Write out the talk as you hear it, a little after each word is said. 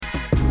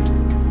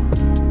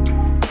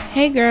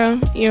Hey girl,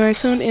 you are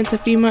tuned into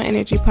Female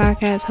Energy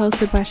Podcast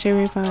hosted by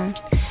Sherry Vaughn,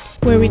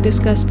 where we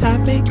discuss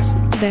topics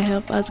that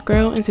help us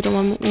grow into the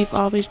woman we've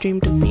always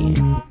dreamed of being.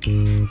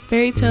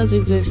 Fairy tales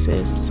exist,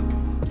 sis.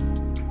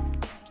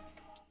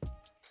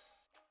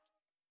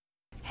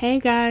 Hey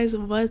guys,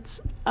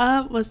 what's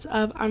up?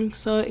 I'm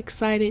so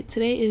excited.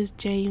 Today is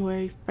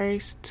January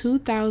 1st,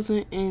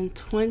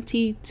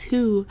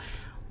 2022.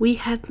 We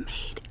have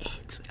made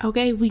it.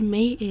 Okay, we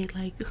made it.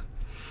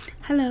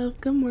 Hello,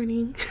 good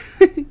morning,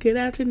 good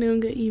afternoon,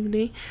 good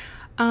evening.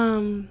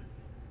 But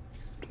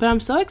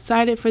I'm so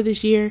excited for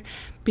this year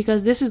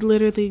because this is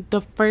literally the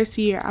first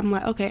year I'm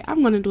like, okay,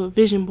 I'm going to do a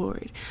vision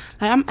board.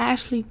 I'm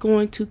actually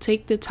going to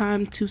take the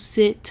time to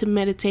sit, to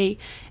meditate,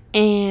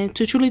 and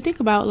to truly think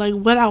about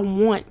what I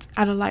want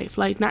out of life,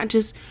 not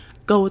just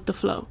go with the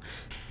flow.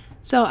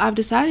 So I've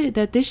decided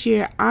that this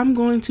year I'm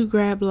going to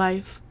grab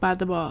life by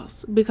the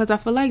balls because I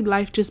feel like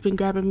life just been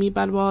grabbing me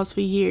by the balls for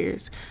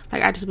years.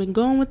 I just been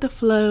going with the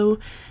flow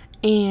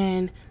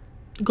and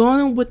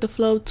going with the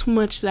flow too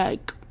much, to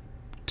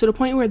the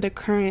point where the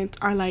currents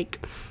are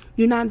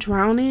you're not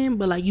drowning,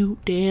 but you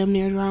damn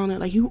near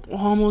drowning. You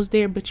almost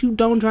there, but you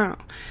don't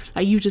drown.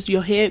 You just,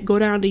 your head go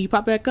down, then you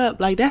pop back up.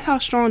 That's how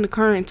strong the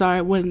currents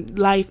are when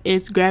life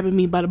is grabbing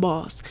me by the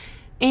balls.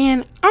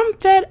 And I'm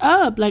fed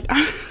up.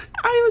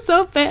 I am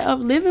so fed up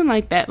living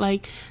like that.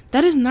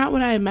 That is not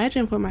what I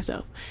imagined for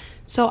myself.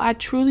 So I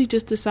truly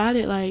just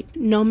decided,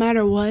 no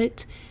matter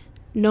what,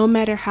 no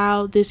matter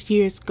how this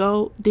year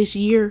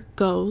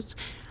goes,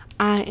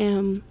 I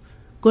am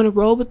going to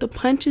roll with the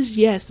punches,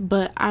 yes,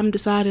 but I'm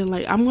deciding,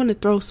 I'm going to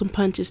throw some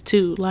punches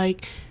too.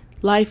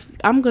 Life,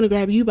 I'm going to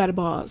grab you by the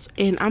balls,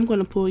 and I'm going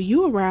to pull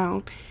you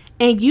around,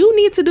 and you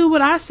need to do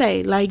what I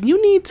say.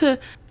 You need to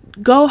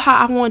go how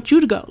I want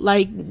you to go.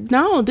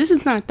 No, this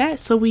is not that,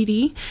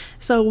 sweetie.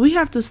 So we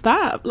have to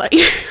stop.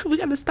 We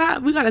got to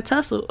stop. We got to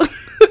tussle.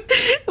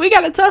 We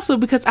got to tussle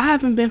because I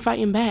haven't been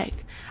fighting back.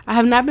 I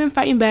have not been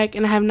fighting back,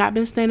 and I have not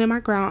been standing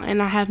my ground,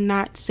 and I have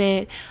not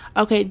said,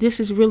 okay, this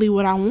is really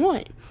what I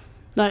want.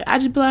 I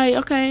just be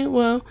okay,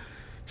 well,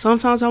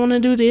 sometimes I want to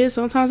do this,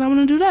 sometimes I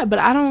want to do that, but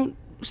I don't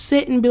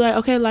sit and be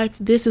okay, life,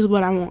 this is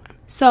what I want.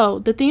 So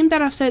the theme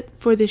that I've set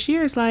for this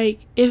year is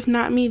if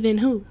not me, then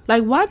who?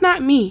 Why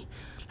not me?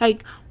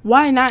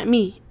 Why not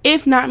me?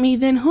 If not me,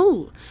 then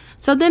who?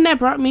 So then that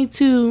brought me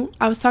to,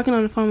 I was talking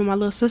on the phone with my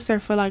little sister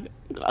for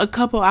a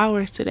couple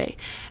hours today.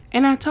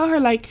 And I told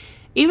her,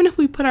 even if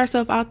we put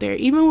ourselves out there,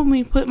 even when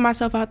we put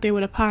myself out there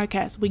with a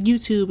podcast, with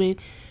YouTube and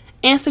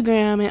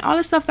Instagram and all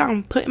the stuff that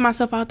I'm putting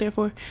myself out there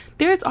for,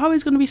 there's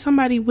always going to be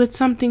somebody with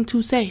something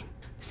to say.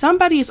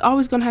 Somebody is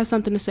always going to have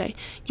something to say.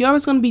 You're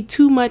always going to be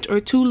too much or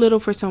too little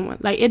for someone.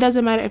 It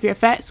doesn't matter if you're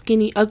fat,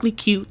 skinny, ugly,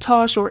 cute,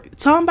 tall, short.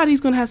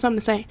 Somebody's going to have something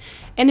to say.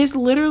 And it's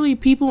literally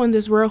people in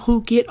this world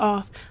who get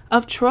off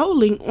of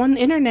trolling on the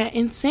internet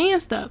and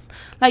saying stuff.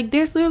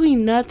 There's literally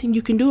nothing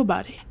you can do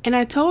about it. And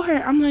I told her,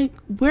 I'm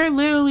we're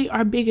literally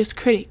our biggest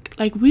critic.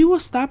 We will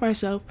stop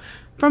ourselves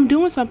from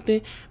doing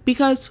something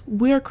because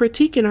we're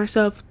critiquing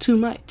ourselves too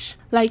much.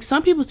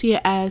 Some people see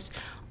it as,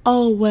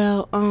 oh,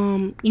 well,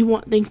 you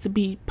want things to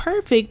be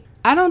perfect.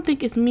 I don't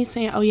think it's me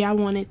saying, oh, yeah, I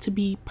want it to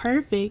be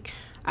perfect.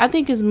 I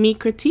think it's me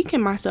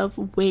critiquing myself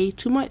way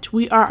too much.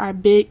 We are our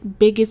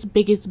biggest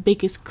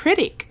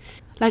critic.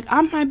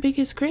 I'm my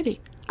biggest critic.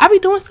 I be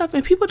doing stuff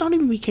and people don't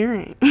even be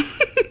caring.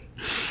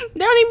 They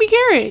don't even be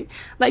caring.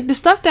 The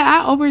stuff that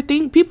I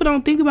overthink, people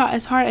don't think about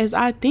as hard as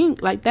I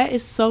think. That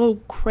is so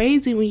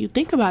crazy when you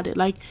think about it.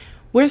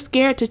 We're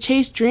scared to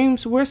chase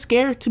dreams. We're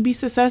scared to be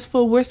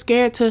successful. We're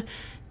scared to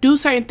do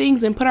certain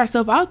things and put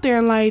ourselves out there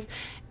in life.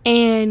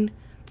 And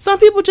some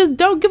people just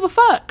don't give a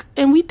fuck.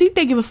 And we think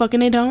they give a fuck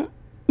and they don't.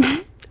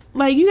 You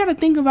got to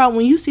think about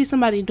when you see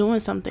somebody doing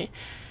something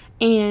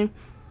and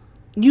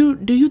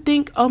you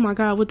think, oh my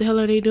God, what the hell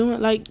are they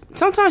doing?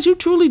 Sometimes you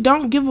truly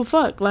don't give a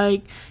fuck.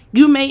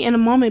 You may in a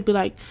moment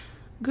be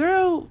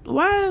girl,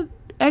 why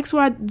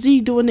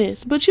XYZ doing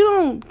this? But you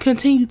don't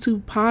continue to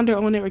ponder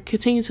on it or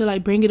continue to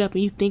bring it up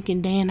and you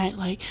thinking day and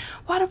night,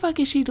 why the fuck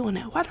is she doing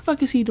that? Why the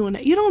fuck is he doing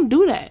that? You don't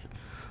do that.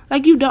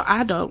 You don't.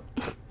 I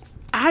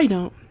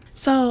don't.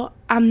 So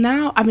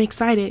I'm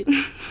excited.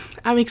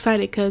 I'm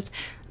excited because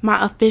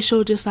my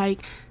official just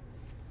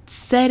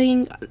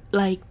setting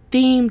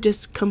theme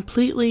just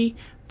completely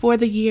for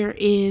the year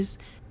is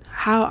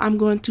how I'm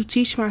going to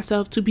teach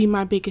myself to be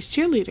my biggest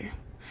cheerleader.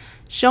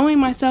 Showing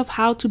myself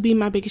how to be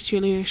my biggest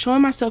cheerleader,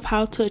 showing myself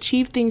how to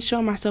achieve things,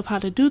 showing myself how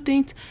to do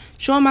things,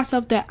 showing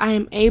myself that I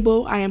am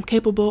able, I am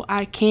capable,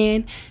 I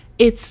can.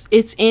 It's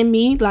in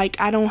me.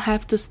 I don't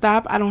have to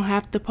stop. I don't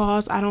have to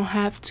pause. I don't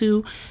have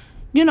to,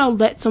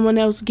 let someone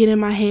else get in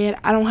my head.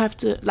 I don't have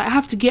to, I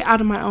have to get out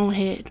of my own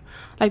head.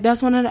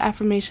 That's one of the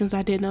affirmations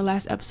I did in the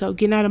last episode,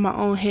 getting out of my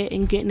own head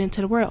and getting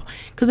into the world.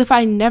 Because if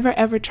I never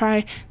ever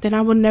try, then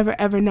I will never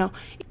ever know.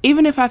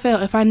 Even if I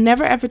fail, if I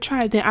never ever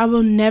try, then I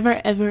will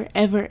never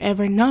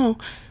ever know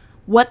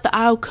what the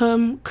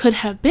outcome could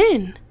have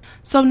been.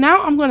 So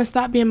now I'm going to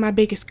stop being my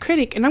biggest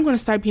critic and I'm going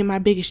to start being my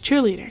biggest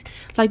cheerleader.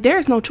 There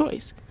is no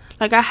choice.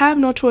 Like, I have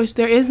no choice.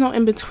 There is no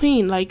in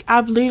between. Like,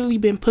 I've literally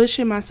been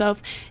pushing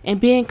myself and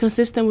being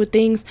consistent with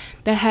things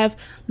that have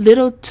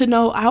little to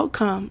no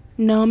outcome.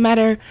 No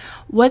matter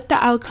what the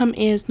outcome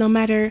is, no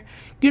matter,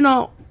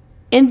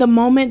 in the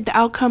moment, the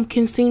outcome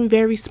can seem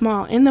very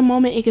small. In the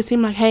moment, it can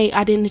seem like, hey,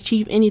 I didn't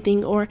achieve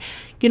anything, or,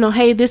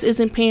 hey, this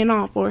isn't paying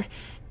off. Or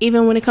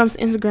even when it comes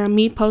to Instagram,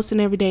 me posting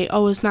every day,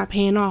 oh, it's not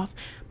paying off.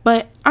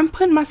 But I'm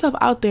putting myself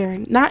out there,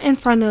 not in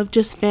front of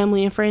just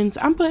family and friends.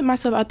 I'm putting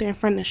myself out there in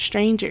front of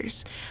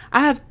strangers.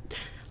 I have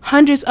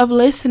hundreds of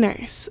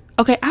listeners.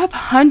 Okay, I have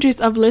hundreds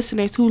of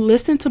listeners who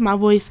listen to my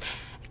voice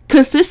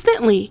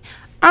consistently.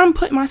 I'm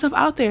putting myself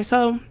out there.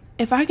 So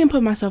if I can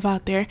put myself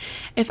out there,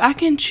 if I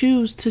can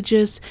choose to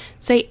just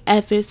say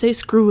F it, say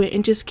screw it,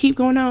 and just keep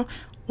going on,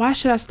 why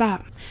should I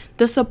stop?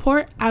 The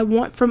support I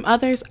want from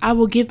others, I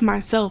will give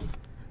myself.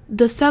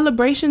 The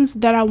celebrations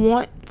that I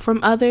want from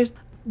others,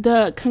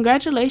 the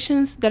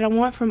congratulations that I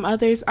want from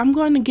others, I'm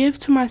going to give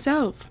to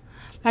myself.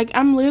 Like,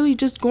 I'm literally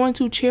just going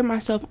to cheer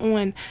myself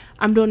on.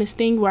 I'm doing this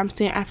thing where I'm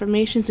saying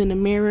affirmations in the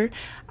mirror.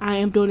 I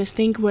am doing this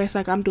thing where it's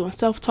like I'm doing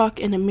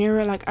self-talk in the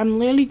mirror. Like, I'm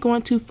literally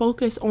going to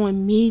focus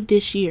on me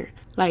this year.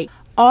 Like,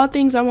 all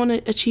things I want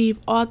to achieve,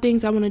 all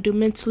things I want to do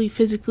mentally,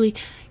 physically,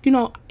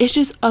 it's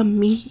just a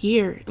me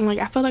year. And like,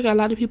 I feel like a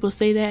lot of people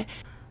say that,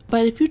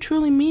 but if you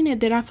truly mean it,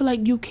 then I feel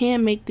like you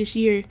can make this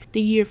year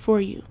the year for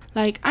you.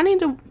 Like, I need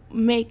to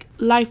make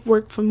life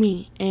work for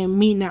me and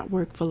me not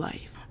work for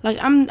life. Like,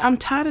 I'm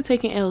tired of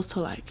taking L's to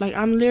life. Like,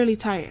 I'm literally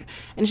tired.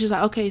 And it's just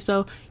like, okay,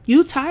 so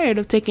you tired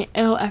of taking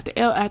L after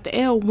L after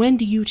L. When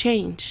do you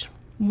change?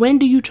 When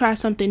do you try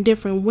something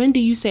different? When do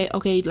you say,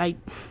 okay, like,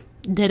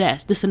 dead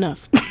ass, this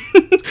enough?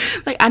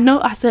 Like, I know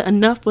I said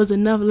enough was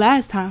enough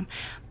last time,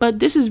 but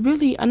this is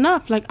really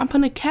enough. Like, I'm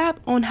putting a cap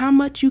on how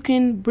much you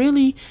can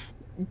really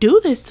do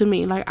this to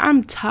me. Like,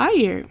 I'm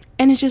tired.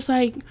 And it's just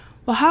like,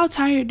 well, how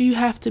tired do you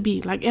have to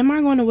be? Like, am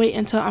I going to wait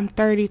until I'm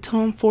 30, till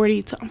I'm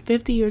 40, till I'm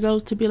 50 years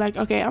old to be like,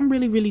 okay, I'm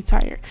really, really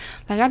tired.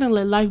 Like, I done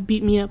let life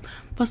beat me up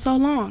for so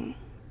long.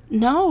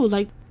 No,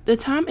 like, the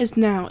time is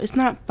now. It's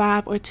not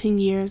 5 or 10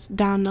 years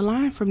down the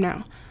line from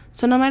now.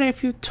 So no matter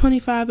if you're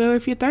 25 or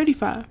if you're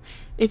 35,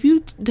 if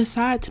you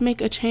decide to make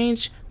a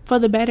change for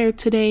the better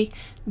today,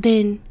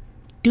 then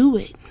do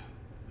it.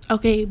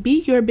 Okay,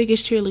 be your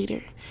biggest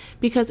cheerleader.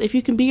 Because if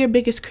you can be your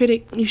biggest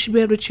critic, you should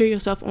be able to cheer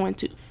yourself on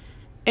too.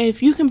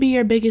 If you can be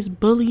your biggest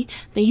bully,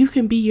 then you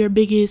can be your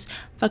biggest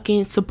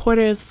fucking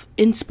supportive,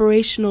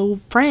 inspirational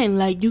friend.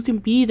 Like, you can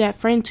be that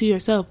friend to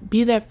yourself.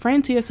 Be that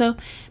friend to yourself.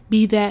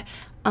 Be that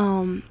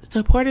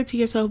supporter to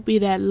yourself. Be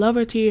that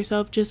lover to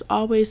yourself. Just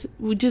always,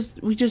 we just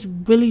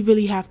really,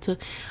 really have to.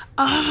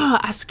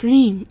 I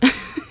scream.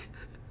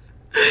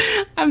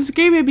 I'm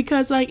screaming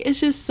because, like, it's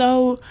just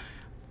so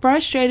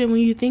frustrating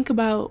when you think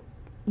about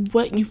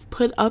what you've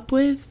put up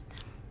with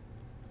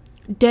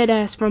dead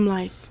ass from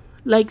life.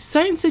 Like,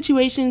 certain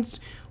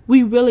situations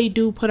we really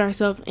do put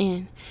ourselves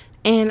in.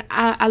 And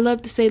I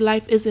love to say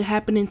life isn't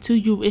happening to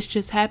you, it's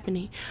just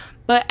happening.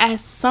 But at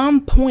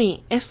some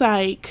point, it's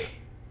like,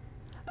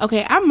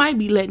 okay, I might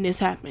be letting this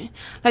happen.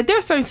 Like, there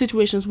are certain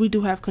situations we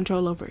do have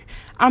control over.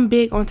 I'm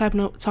big on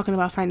talking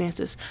about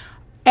finances.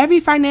 Every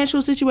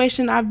financial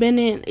situation I've been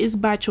in is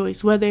by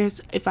choice. Whether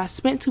it's if I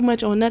spent too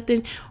much on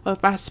nothing or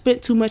if I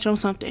spent too much on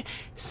something.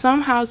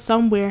 Somehow,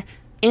 somewhere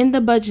in the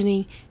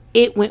budgeting,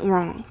 it went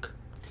wrong.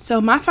 So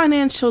my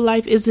financial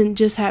life isn't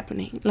just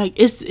happening. Like,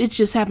 it's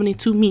just happening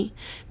to me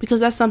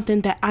because that's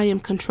something that I am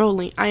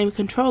controlling. I am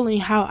controlling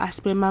how I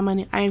spend my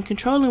money. I am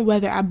controlling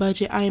whether I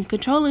budget. I am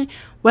controlling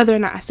whether or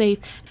not I save.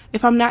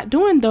 If I'm not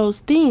doing those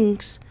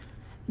things,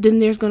 then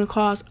there's going to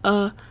cause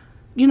a,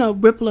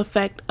 ripple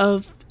effect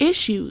of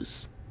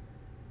issues.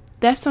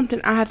 That's something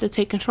I have to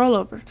take control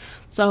over.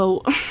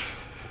 So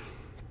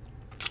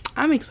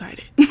I'm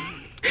excited.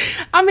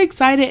 I'm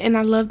excited, and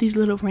I love these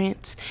little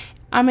rants.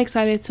 I'm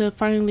excited to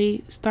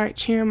finally start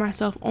cheering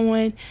myself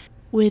on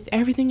with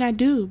everything I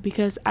do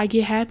because I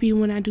get happy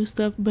when I do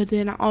stuff, but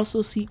then I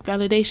also seek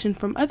validation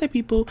from other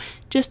people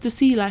just to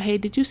see, like, hey,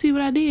 did you see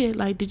what I did?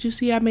 Like, did you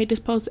see I made this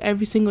post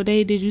every single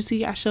day? Did you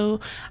see I show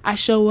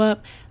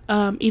up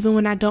even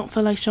when I don't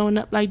feel like showing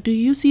up? Like, do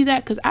you see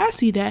that? Because I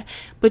see that,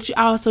 but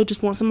I also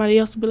just want somebody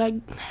else to be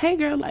like, hey,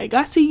 girl, like,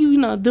 I see you,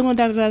 doing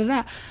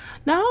da-da-da-da-da.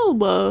 No,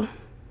 but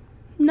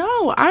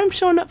no, I'm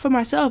showing up for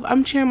myself.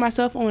 I'm cheering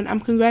myself on. I'm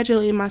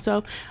congratulating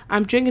myself.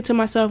 I'm drinking to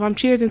myself. I'm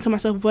cheersing to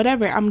myself.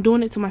 Whatever. I'm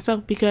doing it to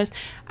myself because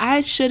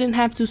I shouldn't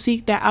have to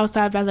seek that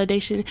outside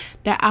validation,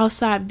 that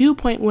outside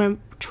viewpoint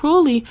when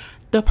truly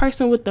the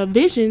person with the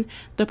vision,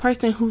 the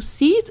person who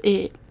sees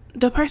it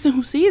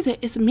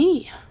is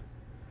me.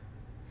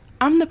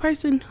 I'm the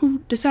person who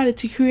decided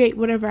to create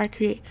whatever I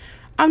create.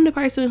 I'm the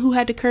person who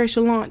had the courage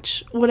to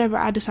launch whatever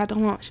I decide to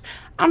launch.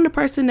 I'm the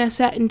person that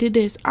sat and did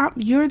this.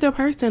 You're the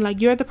person.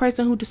 Like, you're the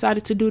person who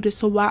decided to do this.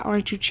 So why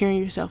aren't you cheering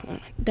yourself on?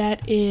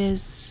 That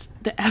is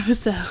the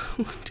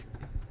episode.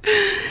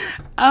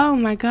 Oh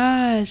my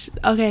gosh.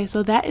 Okay,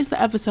 so that is the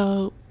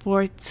episode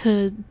for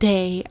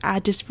today.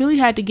 I just really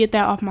had to get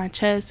that off my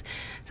chest.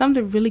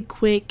 Something really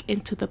quick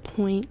and to the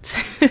point.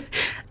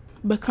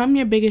 Become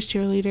your biggest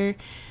cheerleader.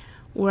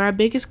 We're our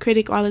biggest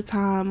critic all the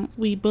time.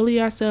 We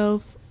bully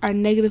ourselves. Our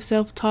negative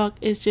self-talk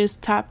is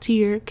just top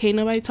tier. Can't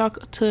nobody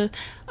talk to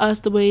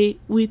us the way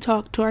we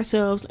talk to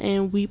ourselves,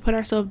 and we put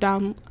ourselves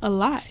down a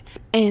lot.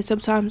 And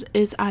sometimes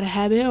it's out of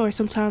habit, or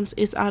sometimes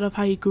it's out of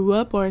how you grew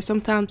up, or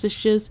sometimes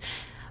it's just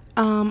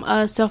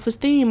a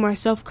self-esteem or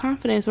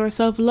self-confidence or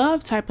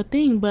self-love type of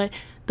thing. But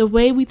the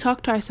way we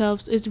talk to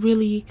ourselves is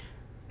really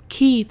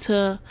key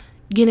to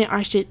getting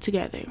our shit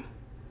together.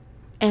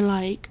 And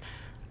like,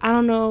 I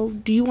don't know,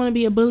 do you want to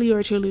be a bully or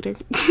a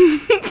cheerleader?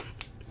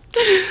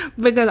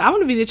 Because I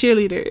want to be the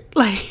cheerleader.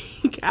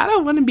 Like, I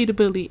don't want to be the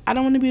bully. I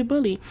don't want to be a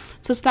bully.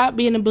 So stop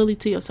being a bully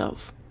to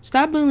yourself.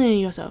 Stop bullying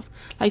yourself.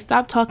 Like,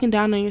 stop talking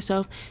down on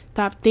yourself.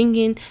 Stop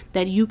thinking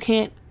that you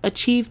can't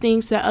achieve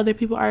things that other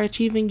people are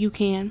achieving. You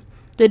can.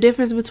 The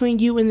difference between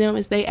you and them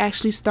is they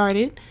actually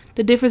started.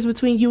 The difference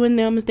between you and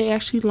them is they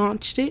actually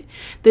launched it.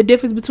 The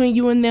difference between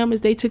you and them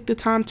is they took the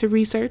time to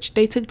research.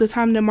 They took the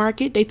time to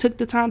market. They took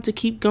the time to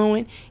keep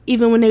going,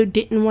 even when they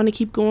didn't want to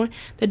keep going.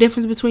 The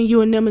difference between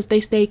you and them is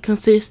they stayed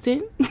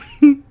consistent.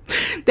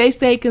 They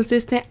stayed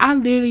consistent. I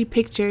literally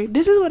picture,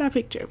 this is what I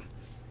picture.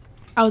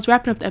 I was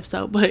wrapping up the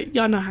episode, but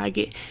y'all know how I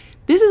get.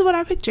 This is what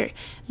I picture.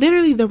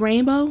 Literally the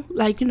rainbow,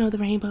 like, you know, the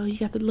rainbow, you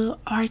got the little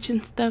arch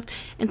and stuff,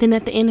 and then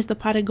at the end is the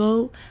pot of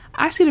gold.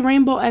 I see the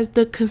rainbow as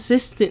the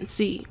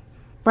consistency,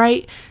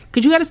 right?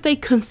 Because you got to stay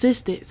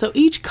consistent. So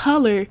each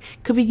color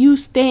could be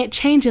used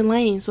changing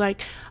lanes.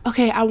 Like,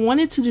 okay, I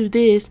wanted to do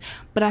this,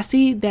 but I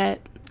see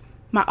that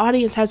my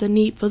audience has a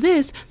need for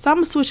this, so I'm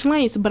going to switch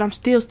lanes, but I'm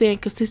still staying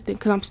consistent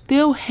because I'm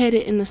still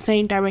headed in the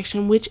same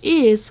direction, which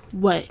is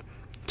what?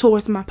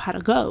 Towards my pot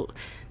of gold.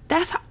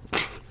 That's how...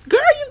 Girl,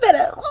 you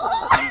better...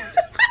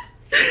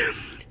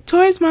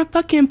 Towards my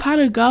fucking pot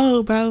of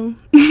gold, bro.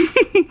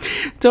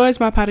 Towards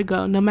my pot of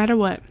gold, no matter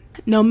what.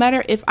 No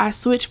matter if I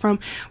switch from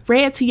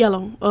red to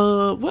yellow,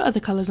 what other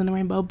colors in the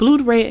rainbow? Blue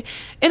to red.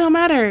 It don't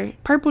matter.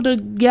 Purple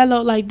to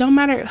yellow. Like, don't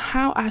matter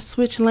how I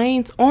switch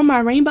lanes on my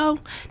rainbow.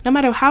 No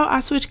matter how I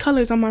switch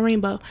colors on my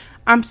rainbow,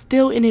 I'm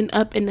still ending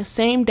up in the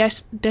same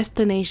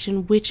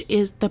destination, which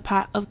is the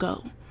pot of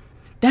gold.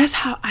 That's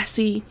how I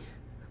see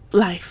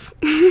life.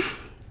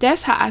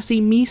 That's how I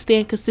see me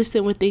staying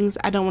consistent with things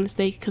I don't want to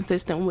stay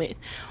consistent with.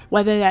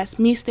 Whether that's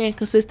me staying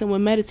consistent with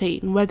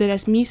meditating, whether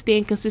that's me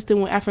staying consistent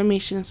with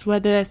affirmations,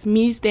 whether that's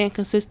me staying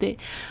consistent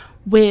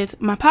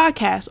with my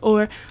podcast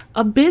or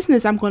a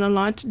business I'm going to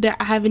launch that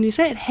I haven't even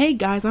said, hey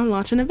guys, I'm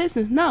launching a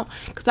business. No,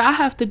 because I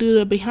have to do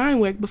the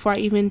behind work before I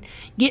even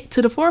get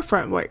to the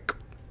forefront work.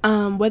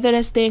 Whether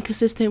that's staying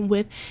consistent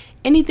with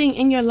anything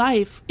in your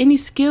life, any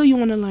skill you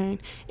want to learn,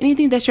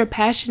 anything that you're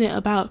passionate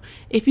about,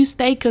 if you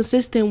stay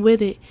consistent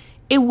with it,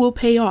 it will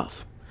pay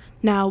off.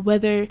 Now,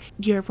 whether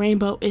your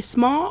rainbow is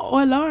small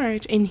or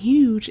large and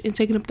huge and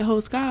taking up the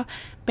whole sky,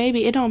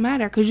 baby, it don't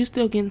matter because you're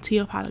still getting to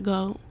your pot of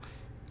gold.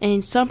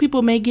 And some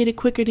people may get it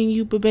quicker than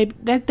you, but baby,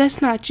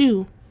 that's not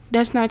you.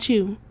 That's not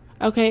you.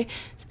 Okay?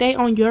 Stay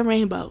on your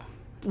rainbow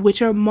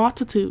with your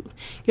multitude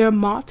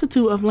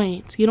of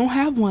lanes. You don't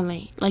have one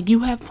lane. Like,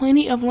 you have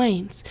plenty of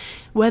lanes.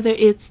 Whether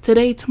it's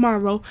today,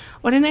 tomorrow,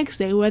 or the next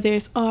day. Whether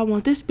it's, oh, I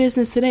want this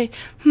business today.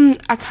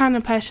 I kind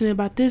of passionate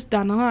about this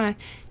down the line.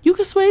 You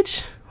can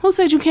switch. Who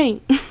said you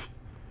can't?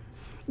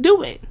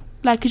 Do it.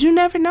 Like, because you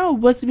never know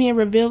what's being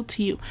revealed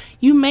to you.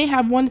 You may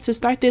have wanted to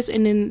start this,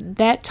 and in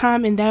that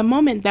time, in that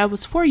moment, that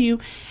was for you.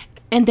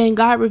 And then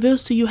God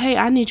reveals to you, hey,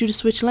 I need you to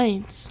switch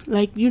lanes.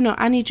 Like, you know,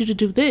 I need you to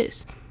do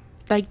this.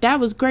 Like, that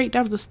was great.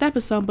 That was a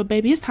stepping stone. But,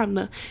 baby, it's time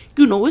to,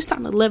 it's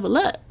time to level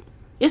up.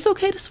 It's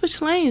okay to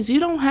switch lanes. You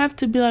don't have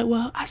to be like,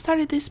 well, I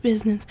started this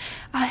business.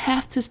 I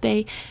have to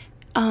stay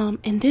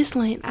in this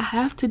lane. I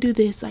have to do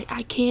this. Like,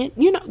 I can't,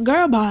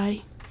 girl,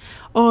 bye.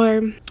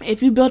 Or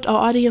if you built an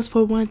audience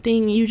for one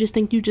thing and you just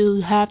think you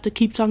just have to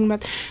keep talking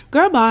about,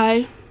 girl,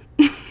 bye.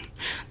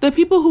 The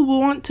people who will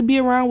want to be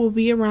around will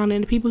be around,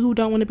 and the people who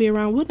don't want to be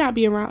around will not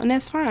be around, and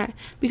that's fine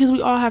because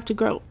we all have to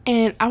grow.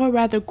 And I would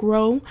rather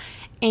grow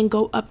and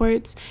go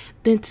upwards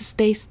than to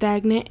stay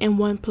stagnant in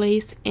one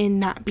place and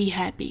not be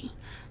happy.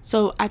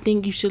 So I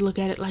think you should look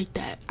at it like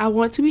that. I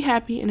want to be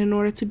happy, and in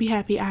order to be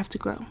happy, I have to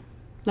grow.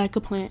 Like a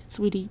plant,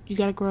 sweetie, you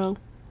gotta grow.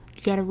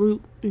 You gotta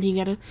root, and you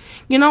gotta,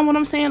 you know what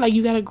I'm saying? Like,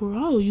 you gotta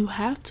grow. You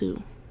have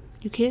to.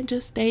 You can't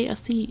just stay a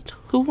seed.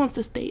 Who wants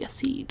to stay a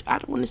seed? I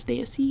don't want to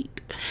stay a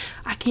seed.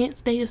 I can't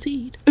stay a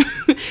seed.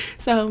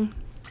 So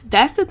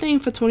that's the thing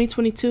for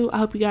 2022. I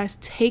hope you guys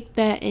take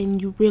that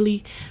and you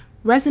really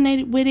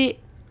resonated with it,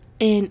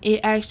 and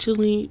it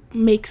actually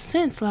makes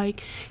sense.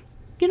 Like,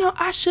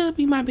 I should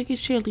be my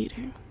biggest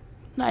cheerleader.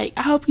 Like,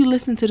 I hope you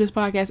listen to this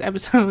podcast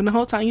episode and the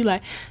whole time you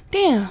like,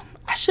 damn,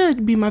 I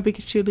should be my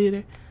biggest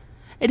cheerleader.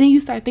 And then you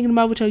start thinking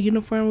about what your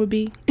uniform would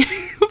be.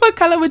 What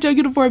color would your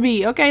uniform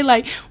be? Okay,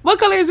 like, what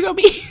color is it going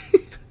to be?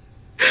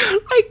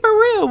 Like, for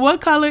real,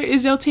 what color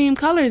is your team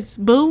colors,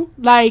 boo?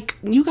 Like,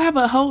 you have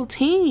a whole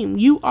team.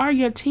 You are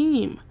your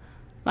team.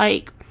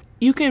 Like,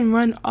 you can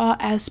run all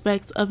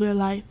aspects of your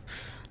life.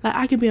 Like,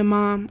 I could be a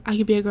mom. I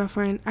could be a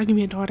girlfriend. I can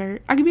be a daughter.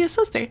 I can be a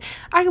sister.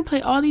 I can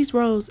play all these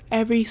roles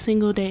every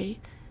single day.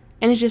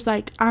 And it's just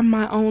like, I'm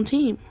my own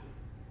team.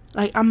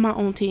 Like, I'm my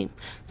own team.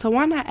 So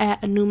why not add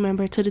a new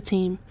member to the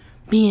team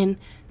being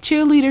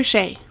Cheerleader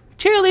Shay?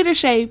 Cheerleader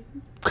Shay,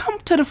 come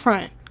to the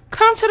front.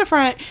 Come to the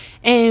front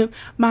in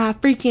my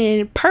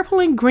freaking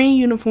purple and green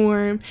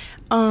uniform,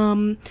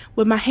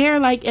 with my hair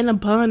like in a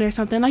bun or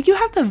something. Like, you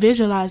have to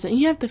visualize it and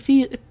you have to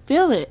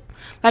feel it.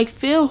 Like,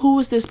 feel who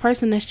is this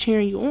person that's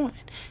cheering you on.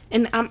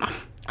 And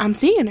I'm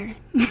seeing her.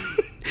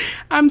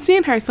 I'm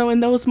seeing her. So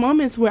in those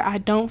moments where I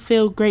don't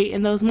feel great,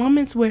 in those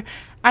moments where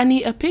I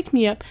need a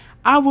pick-me-up,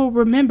 I will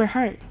remember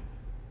her.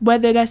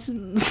 Whether that's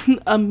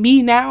a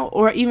me now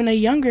or even a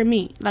younger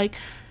me. Like,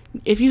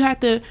 if you have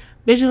to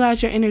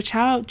visualize your inner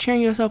child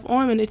cheering yourself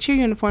on in a cheer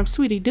uniform,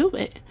 sweetie, do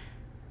it.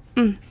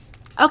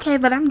 Okay,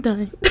 but I'm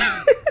done.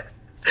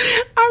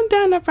 I'm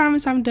done. I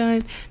promise I'm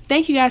done.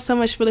 Thank you guys so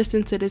much for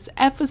listening to this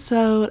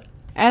episode.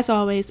 As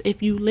always,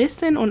 if you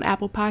listen on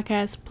Apple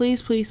Podcasts,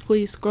 please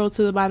scroll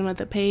to the bottom of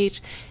the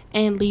page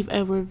and leave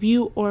a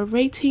review or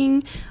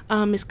rating.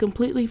 It's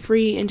completely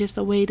free and just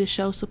a way to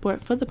show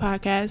support for the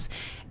podcast.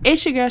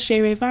 It's your girl,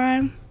 Shay Ray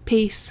Vine.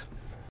 Peace.